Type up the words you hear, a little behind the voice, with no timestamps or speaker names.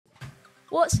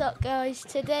What's up, guys?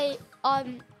 Today I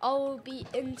will be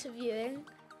interviewing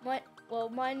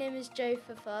my name is Joe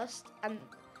for first, and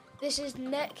this is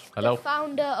Nick, Hello. the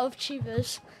founder of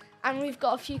Tubers, and we've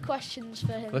got a few questions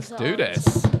for him. Let's to do answer.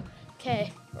 this.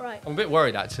 Okay, right. I'm a bit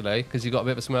worried actually because you've got a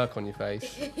bit of a smirk on your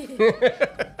face.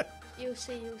 You'll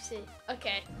see.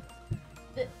 Okay.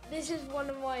 This is one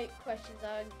of my questions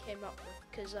I came up with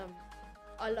because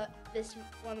I like this is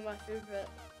one of my favorite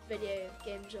video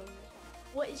games on.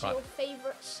 What is your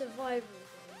favorite survival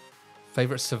game?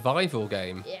 Favorite survival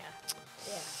game? Yeah.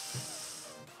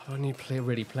 I've only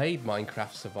really played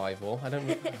Minecraft survival. I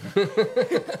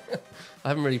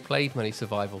haven't really played many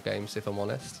survival games, if I'm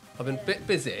honest. I've been a bit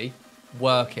busy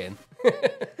working.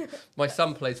 My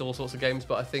son plays all sorts of games,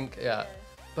 but I think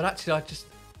But actually,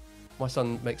 my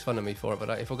son makes fun of me for it.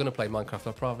 But if we're going to play Minecraft,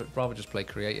 I'd rather just play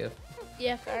creative.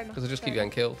 Yeah, fair enough. Because I just keep getting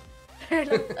killed. Fair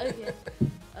enough.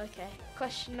 Okay.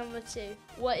 Question number 2.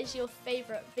 What is your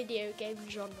favourite video game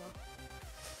genre?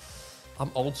 I'm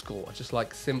old school. I just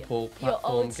like simple You're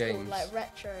platform old school, games. like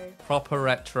retro. Proper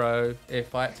retro.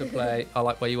 If I had to play, I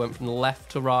like where you went from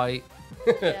left to right.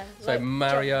 Yeah, So like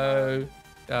Mario.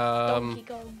 Donkey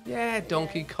Kong. Yeah,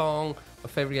 Donkey Kong. My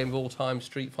favourite game of all time,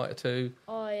 Street Fighter 2.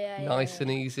 Oh yeah. Nice and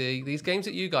easy. These games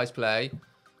that you guys play,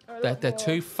 they're more.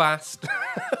 too fast.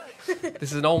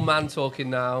 This is an old man talking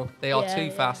now. They are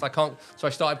too fast. I can't. So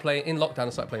I started playing in lockdown. I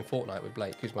started playing Fortnite with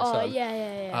Blake, who's my son. Oh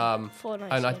yeah. Fortnite.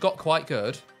 And I got quite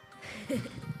good.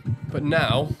 But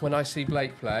now, when I see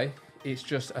Blake play, it's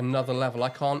just another level. I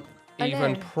can't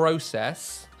even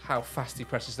process how fast he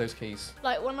presses those keys.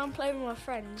 Like when I'm playing with my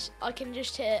friends, I can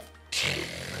just hit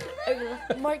over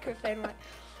the microphone. Like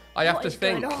I have to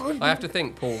think.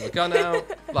 Pull the gun out,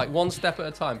 like one step at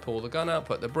a time. Pull the gun out,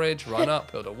 put the bridge, run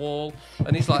up, build a wall,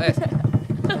 and he's like this.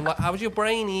 I'm like, how's your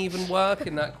brain even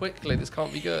working that quickly? This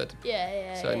can't be good.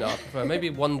 Yeah. So no, I prefer maybe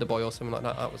Wonder Boy or something like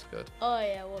that. That was good. Oh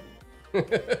yeah, one.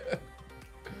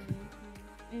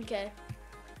 Okay.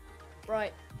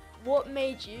 Right. What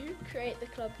made you create the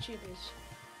Club Tubers?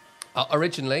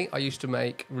 Originally, I used to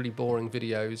make really boring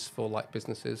videos for like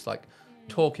businesses, like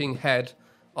talking head.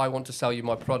 I want to sell you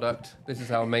my product. This is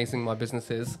how amazing my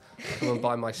business is. Come and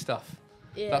buy my stuff.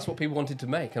 Yeah. That's what people wanted to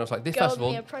make, and I was like, this Girl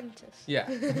festival. The Apprentice. Yeah,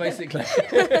 basically.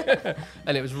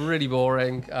 And it was really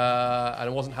boring, and I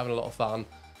wasn't having a lot of fun.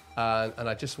 And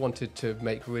I just wanted to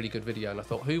make really good video. And I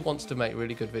thought, who wants to make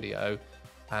really good video?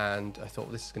 And I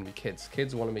thought, this is going to be kids.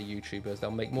 Kids want to be YouTubers.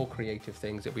 They'll make more creative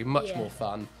things. It'll be much more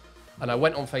fun. And I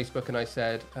went on Facebook and I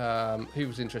said, who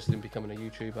was interested in becoming a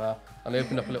YouTuber? And I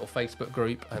opened up a little Facebook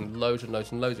group, and loads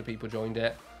of people joined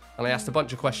it. And I asked a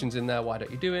bunch of questions in there. Why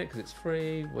don't you do it? Because it's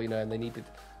free. Well, and they needed,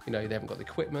 they haven't got the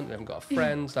equipment, they haven't got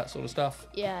friends, that sort of stuff.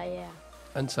 Yeah.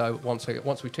 And so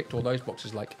once we ticked all those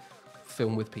boxes, like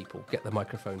film with people, get the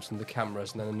microphones and the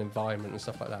cameras and then an environment and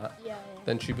stuff like that,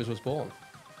 then Tubers was born.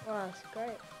 Wow, that's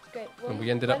great. And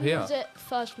we ended up here. When was it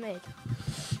first made?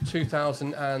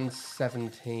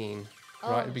 2017.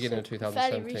 Right at the beginning of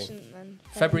 2017. Fairly recent then.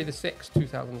 February the 6th,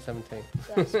 2017.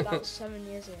 So that's about 7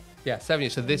 years ago. Yeah, 7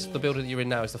 years. So the building that you're in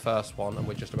now is the first one, and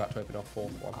we're just about to open our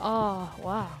fourth one. Oh,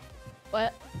 wow.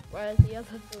 Where are the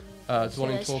other buildings? There's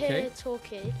one in Torquay.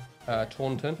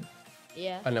 Taunton.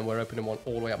 Yeah. And then we're opening one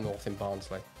all the way up north in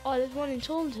Barnsley. Oh, there's one in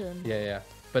Taunton. Yeah.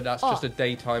 But that's just a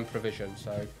daytime provision,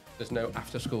 so there's no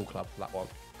after-school club for that one.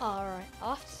 Oh, alright.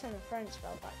 I'll have to send a friend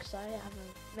about that because I have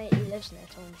a mate who lives near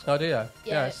Taunton. Oh, do you?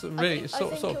 Yeah, it's really, I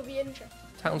think you'll be interested.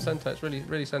 Town centre. It's really,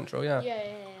 really central. Yeah. Yeah.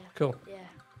 Cool. Yeah.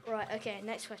 Right. Okay.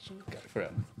 Next question. Go for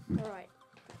it. All right.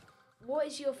 What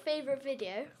is your favourite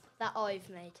video that I've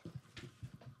made?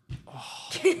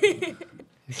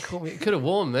 You could have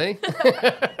warned me.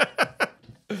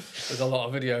 There's a lot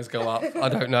of videos go up. I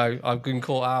don't know. I've been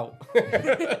caught out.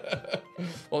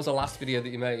 What was the last video that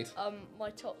you made? My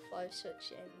top 5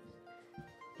 Switch games.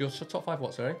 Your top 5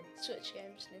 what, sorry? Switch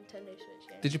games, Nintendo Switch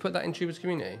games. Did you put that in Tubers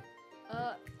Community?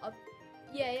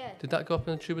 Yeah. Did that go up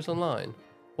in the Tubers Online?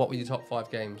 What were your top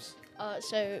 5 games?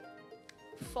 So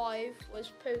 5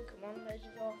 was Pokemon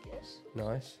Legends Arceus.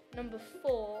 Nice. Number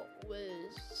 4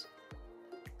 was,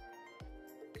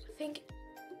 I think, I'm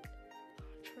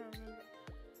trying to remember.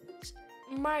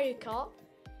 Mario Kart.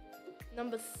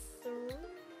 Number 3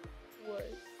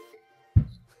 was.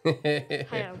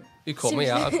 Hang on. You caught me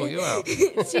out. I caught you out.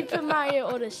 Super Mario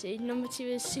Odyssey. Number 2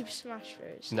 is Super Smash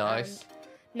Bros. Nice. And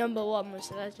number 1 was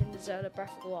The Legend of Zelda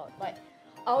Breath of the Wild. Like,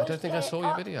 I don't think I saw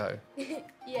your video.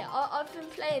 Yeah, I've been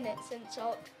playing it since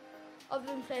I've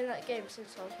been playing that game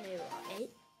since I was maybe like 8.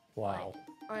 Wow.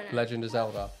 Like, I know. Legend of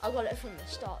Zelda. I got it from the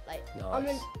start. Like, Nice. I'm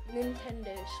a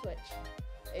Nintendo Switch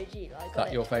OG. Like,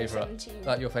 That your favourite?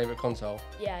 That your favourite console?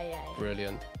 Yeah.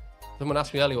 Brilliant. Someone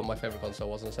asked me earlier what my favourite console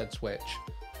was, and I said Switch.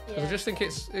 Because I just think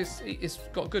it's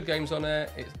got good games on it.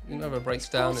 It never breaks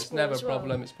down. It's never a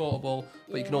problem. It's portable,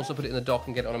 but you can also put it in the dock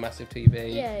and get it on a massive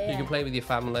TV. You can play with your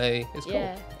family. It's cool.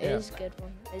 Yeah, it is a good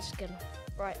one. It's a good one.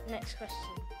 Right, next question.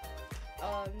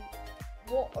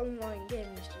 What online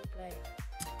games do you play?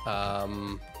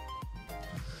 I'm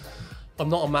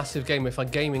not a massive gamer. If I'm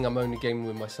gaming, I'm only gaming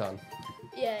with my son.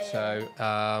 So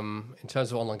in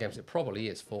terms of online games, it probably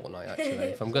is Fortnite, actually.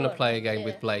 If I'm going to play a game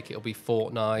with Blake, it'll be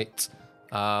Fortnite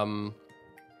and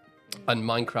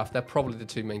Minecraft. They're probably the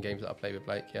two main games that I play with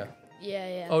Blake,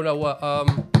 Yeah. Oh, no,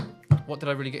 what did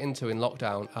I really get into in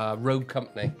lockdown? Rogue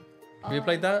Company. Have you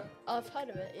played that? I've heard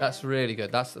of it. That's really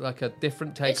good. That's like a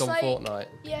different take on Fortnite.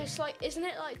 Yeah, it's like, isn't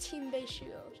it like team-based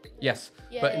shooters? Yes,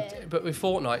 but with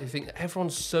Fortnite, you think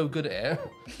everyone's so good at it.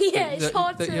 It's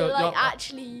hard to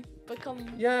actually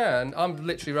become. Yeah, and I'm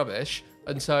literally rubbish.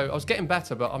 And so I was getting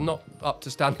better, but I'm not up to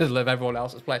standard of everyone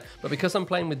else that's playing. But because I'm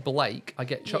playing with Blake, I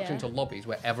get chucked into lobbies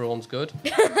where everyone's good.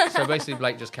 So basically,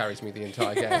 Blake just carries me the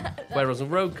entire game. Whereas in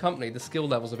Rogue Company, the skill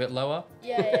level's a bit lower.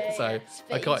 So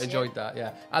I quite enjoyed that,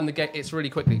 And the game, it's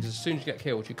really quickly, because as soon as you get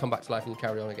killed, you come back to life and you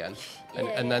carry on again.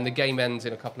 And then the game ends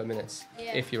in a couple of minutes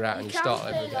if you're out and you start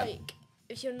over again. Like,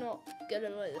 if you're not good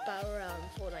at like the battle round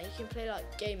Fortnite, you can play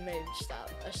like game modes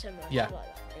that are similar to like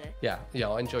that, you know? Yeah,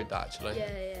 I enjoyed that actually.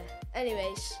 Yeah.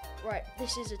 Anyways, right,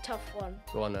 this is a tough one.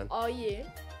 Go on then. Are you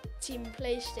Team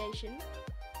PlayStation,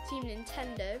 Team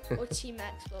Nintendo, or Team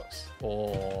Xbox?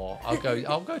 Oh,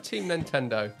 I'll go Team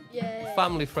Nintendo. Yeah.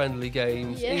 Family friendly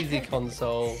games, easy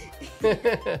console.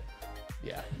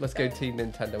 Let's go Team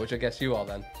Nintendo, which I guess you are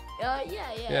then.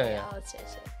 Yeah, I would say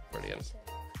so. Brilliant.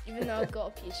 Even though I've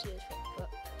got a PC as well, but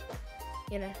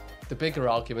you know. The bigger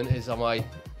argument is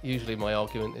usually my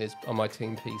argument is am I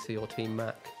Team PC or Team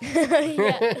Mac?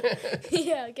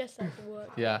 I guess that could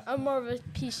work. Yeah. I'm more of a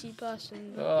PC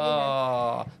person.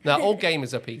 Oh. Now all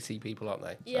gamers are PC people, aren't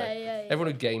they? Yeah.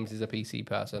 Everyone who games is a PC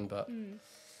person, but I'm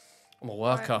a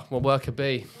worker. Right. I'm a worker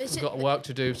bee. I've got work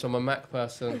to do, so I'm a Mac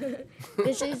person.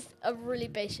 This is a really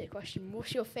basic question.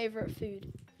 What's your favourite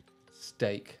food?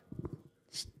 Steak.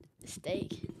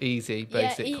 Steak. Easy,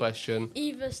 basic question.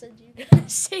 Eva said you were going to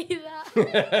say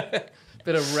that.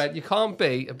 Bit of red. You can't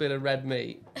beat a bit of red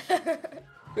meat. I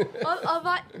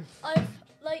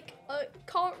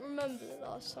can't remember the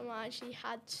last time I actually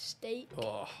had steak.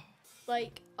 Oh.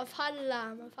 Like, I've had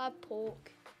lamb, I've had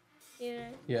pork, you know.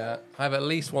 Yeah, I have at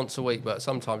least once a week, but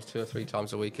sometimes 2 or 3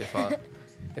 times a week if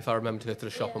I remember to go to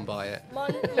the shop and buy it.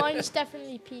 Mine's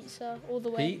definitely pizza all the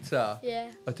way. Pizza?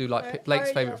 Yeah. I do like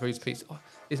Blake's favourite food is pizza. Oh,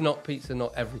 is not pizza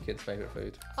not every kid's favourite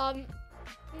food?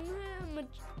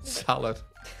 Salad.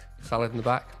 Salad in the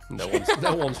back? No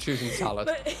one's choosing salad.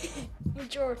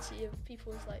 Majority of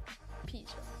people's like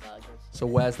pizza burgers. So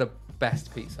where's the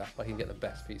best pizza? I can get the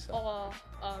best pizza.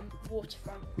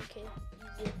 Waterfront. Okay.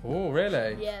 Oh,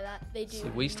 really? Yeah, that they do. See,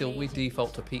 we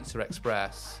default to Pizza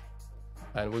Express.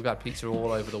 And we've had pizza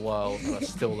all over the world, and I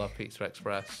still love Pizza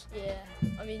Express. Yeah,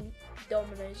 I mean,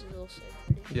 Domino's is also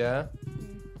pretty good. Yeah?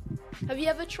 Have you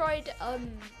ever tried,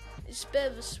 it's a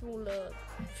bit of a smaller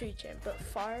food chain, but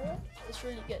Fireaway? It's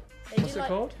really good. What's it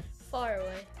called?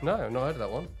 Fireaway. No, I've not heard of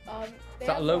that one. Is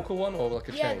that a local one or like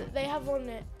a chain? Yeah, they have one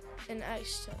in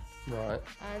Exeter. Right.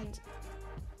 And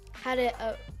had it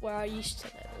at where I used to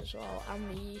live as well, and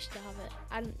we used to have it.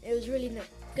 And it was really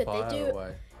good.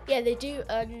 Fireaway. They do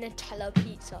a Nutella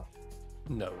pizza.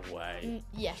 No way.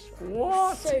 Yes.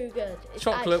 What? So good. It's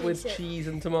chocolate with cheese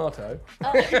and tomato?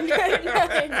 No.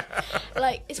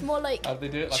 Like, it's more like how do they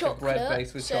do it? Like chocolate, a bread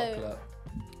base with chocolate?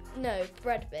 No,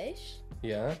 bread base.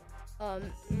 Yeah.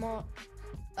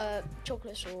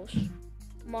 Chocolate sauce,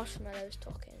 marshmallows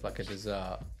topping. Like a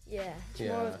dessert. Yeah, it's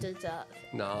more of dessert.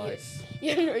 Nice.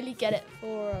 You don't really get it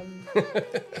for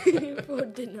for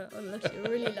dinner unless you're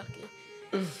really lucky.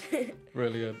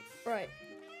 Brilliant. Right.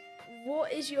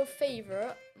 What is your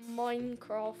favourite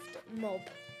Minecraft mob?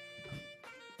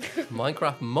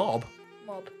 Minecraft mob?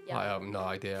 Mob, yeah. I have no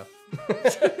idea.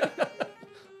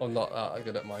 I'm not that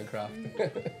good at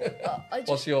Minecraft.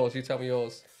 What's yours? You tell me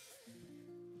yours.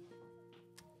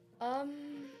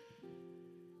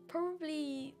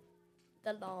 Probably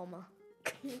the llama.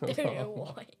 I don't know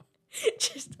why.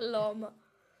 Just a llama.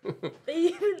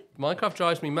 Minecraft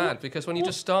drives me mad because when you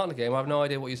just start the game, I have no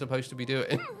idea what you're supposed to be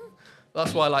doing.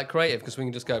 That's why I like creative, because we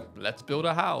can just go, let's build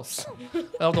a house.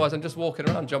 Otherwise, I'm just walking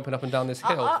around, jumping up and down this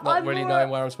hill, not really knowing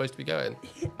where I'm supposed to be going.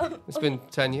 It's been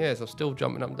 10 years, I'm still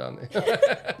jumping up and down.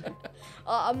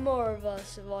 I'm more of a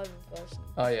survival person.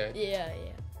 Oh, yeah? Yeah.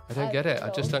 I don't get it. I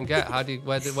just don't get. How do you?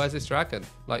 Where's this dragon?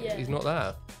 Like, Yeah. he's not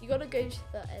there. You gotta go to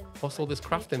the end. What's all this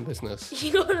crafting business?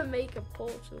 You gotta make a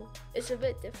portal. It's a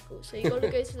bit difficult. So you gotta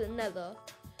go to the Nether,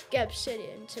 get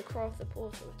obsidian to craft the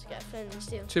portal to get flint and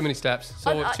steel. Too many steps.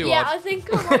 So too Yeah, hard. I think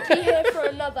I might be here for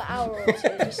another hour or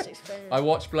two just explaining. I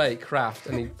watch Blake craft,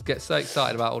 and he gets so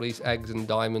excited about all these eggs and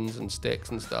diamonds and sticks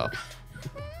and stuff.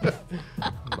 I'm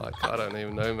like, I don't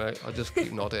even know, mate. I just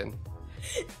keep nodding.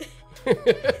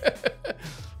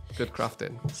 Good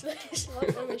crafting. It's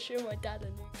like when I show my dad a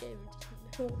new game and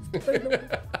just know what's going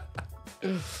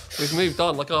on. We've moved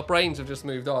on. Like, our brains have just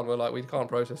moved on. We're like, we can't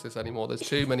process this anymore. There's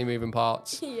too many moving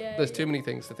parts. Yeah, There's too many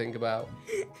things to think about.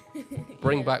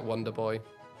 Bring back Wonder Boy.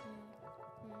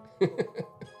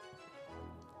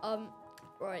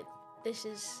 Right.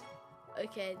 This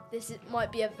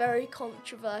might be a very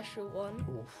controversial one.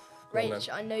 Oof, go on Rach,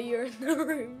 I know you're in the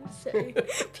room, so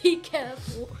be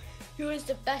careful. Who is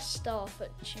the best staff at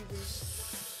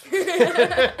Tubers?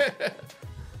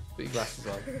 Put your glasses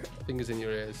on. Fingers in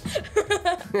your ears.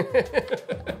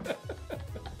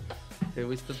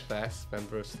 Who is the best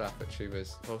member of staff at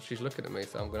Tubers? Well, she's looking at me,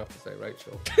 so I'm going to have to say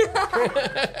Rachel.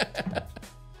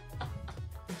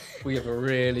 We have a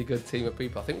really good team of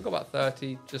people. I think we've got about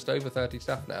 30, just over 30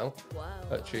 staff now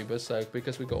at Tubers. So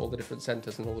because we've got all the different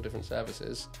centres and all the different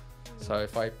services, so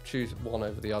if I choose one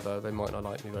over the other, they might not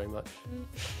like me very much.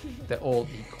 They're all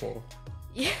equal.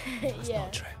 Yeah, That's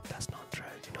not true. That's not true.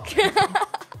 You know.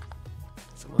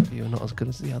 Some of you are not as good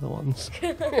as the other ones.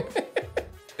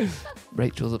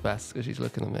 Rachel's the best because she's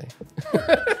looking at me.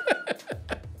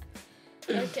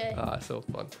 Okay. It's all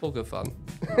fun. All good fun.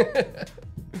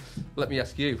 Let me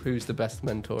ask you, who's the best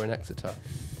mentor in Exeter?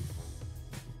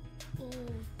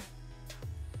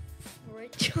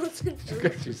 Rachel's in the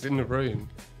room. She's in the room.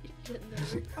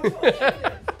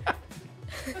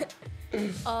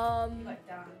 Like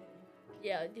Dan.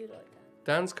 Yeah, I do like that.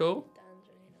 Dan's cool. Dan's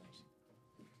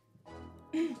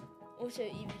really nice. Also,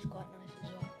 Evie's quite nice as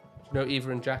well. You know,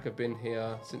 Eva and Jack have been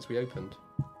here since we opened.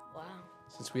 Wow.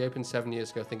 Since we opened 7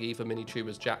 years ago, I think Eva mini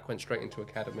tubers. Jack went straight into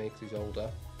academy because he's older,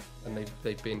 and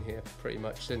they've been here pretty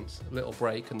much since. A little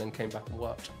break and then came back and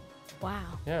worked.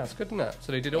 Wow. Yeah, it's good, isn't it?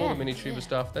 So they did all the mini tuber yeah.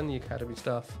 stuff, then the academy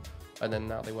stuff, and then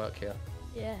now they work here.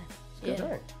 Yeah. It's good,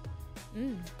 eh?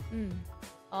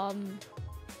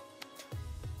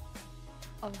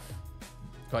 I've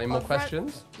Got any more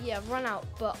questions? I've run out,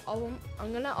 but I'm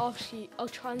gonna ask you. I'll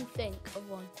try and think of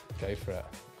one. Go for it.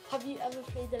 Have you ever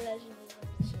played The Legend of Zelda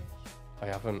series? I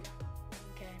haven't.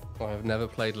 Okay. I have never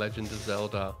played Legend of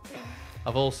Zelda.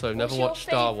 I've also never your watched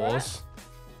Star favourite? Wars.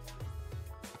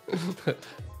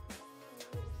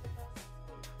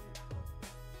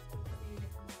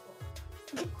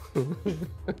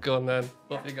 Go on then.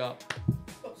 What have you got?